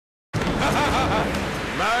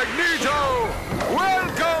Magneto,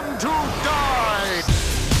 welcome to die!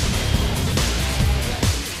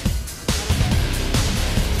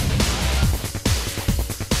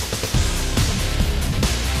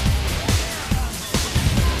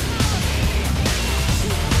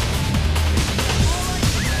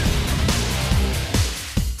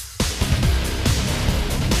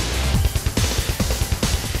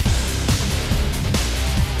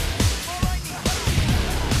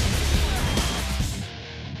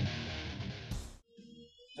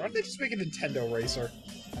 Why don't they just make a Nintendo racer?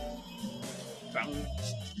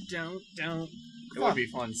 Don't. It would be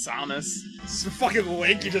fun. Samus. It's a fucking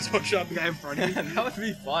Link, you just hook up the guy in front of you. That would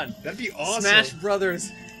be fun. That'd be awesome. Smash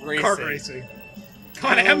Brothers racing. Kart racing.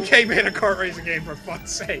 God, MK made a kart racing game for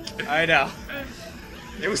fuck's sake. I know.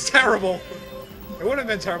 It was terrible. It wouldn't have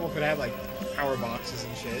been terrible if it had, like, power boxes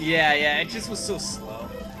and shit. Yeah, it just was so slow.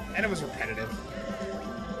 And it was repetitive.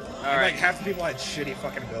 Alright. Like, half the people had shitty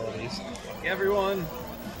fucking abilities. Everyone.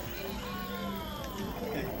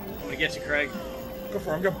 I'm gonna get you, Craig. Go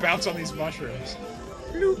for it. I'm gonna bounce on these mushrooms.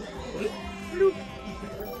 Bloop. Bloop.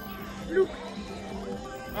 Bloop.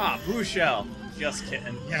 Ah, blue shell. Just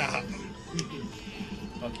kidding. Yeah.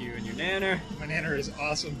 Fuck you and your nanner. My nanner is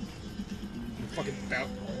awesome. Fucking bounce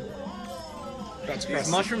These across.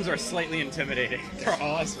 mushrooms are slightly intimidating. They're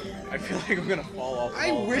awesome. I feel like I'm gonna fall off.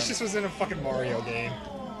 I wish this was in a fucking Mario game.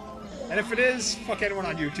 And if it is, fuck anyone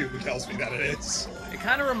on YouTube who tells me that it is. It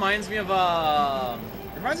kind of reminds me of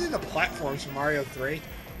It reminds me of the platforms from Mario 3.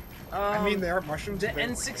 I mean, they are mushrooms. the but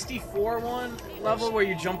N64 one level where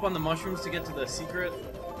you jump on the mushrooms to get to the secret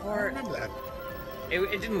I part. remember that.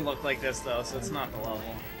 It didn't look like this though, so it's not the level.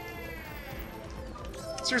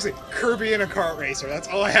 Seriously, Kirby in a kart racer. That's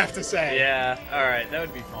all I have to say. Yeah, alright, that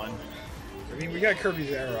would be fun. I mean, we got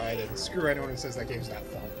Kirby's Air Ride, and screw anyone who says that game's not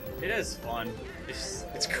fun. It is fun. It's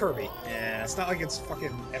Kirby. Yeah. It's not like it's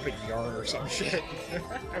fucking Epic Yarn or some shit.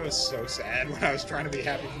 I was so sad when I was trying to be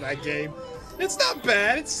happy for that game. It's not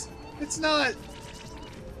bad. It's not.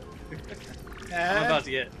 I'm about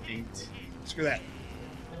to get inked. Screw that.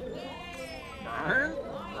 Burn?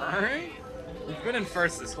 Burn? We've been in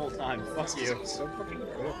first this whole time. Fuck you. I'm so fucking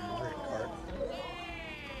good at Mario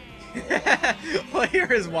Kart. Well,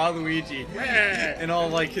 here is Waluigi Yeah. in all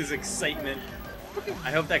like his excitement.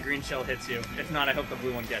 I hope that green shell hits you. If not, I hope the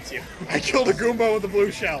blue one gets you. I killed a Goomba with a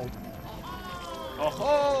blue shell. Oh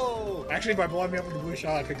ho! Actually, by blowing me up with the blue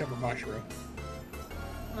shell, I picked up a mushroom.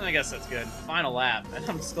 Well, I guess that's good. Final lap, and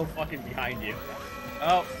I'm still fucking behind you.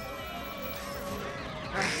 Oh.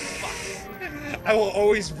 Fuck. I will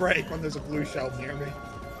always brake when there's a blue shell near me.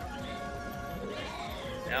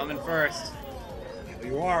 Now I'm in first.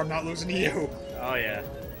 You are. I'm not losing to you. Oh yeah.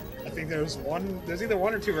 I think there's either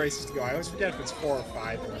one or two races to go. I always forget if it's 4 or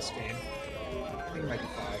 5 in this game. I think it might be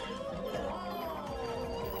 5.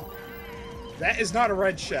 That is not a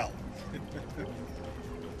red shell.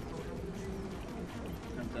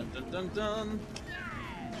 Dun, dun, dun, dun.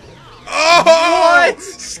 Oh! What?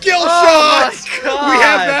 Skill Oh shots! my God! We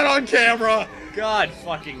have that on camera! God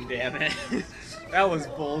fucking damn it. That was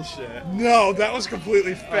bullshit. No, that was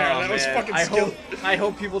completely fair. Oh, that was man. fucking skill. I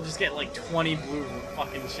hope people just get like 20 blue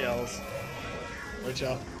fucking shells. Red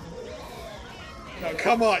shell. No,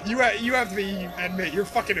 come on. You have to admit, you're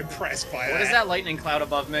fucking impressed by that. What is that lightning cloud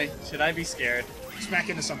above me? Should I be scared? Smack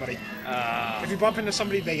into somebody. If you bump into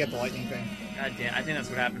somebody, they get the lightning thing. God damn, I think that's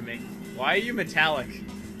what happened to me. Why are you metallic?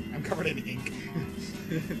 I'm covered in ink.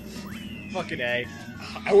 Fucking A.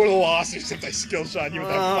 I would have lost except I skill shot you with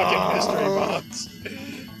that fucking mystery box.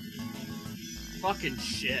 Fucking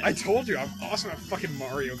shit. I told you, I'm awesome at fucking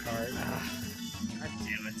Mario Kart. God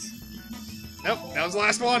damn it. Nope, that was the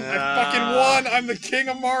last one. I fucking won. I'm the king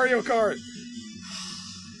of Mario Kart.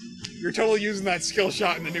 You're totally using that skill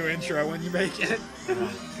shot in the new intro when you make it. Oh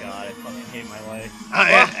god, I fucking hate my life.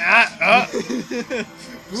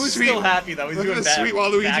 Blue's Sweet. still happy though. He's Look doing at the bad. sweet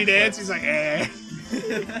Waluigi backflips. dance. He's like, eh.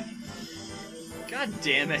 God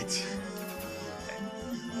damn it.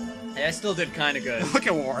 Hey, I still did kind of good. Look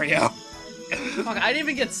at Wario. Fuck, I didn't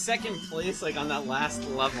even get second place like on that last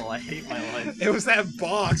level. I hate my life. It was that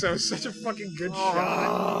box. That was such a fucking good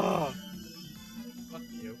shot.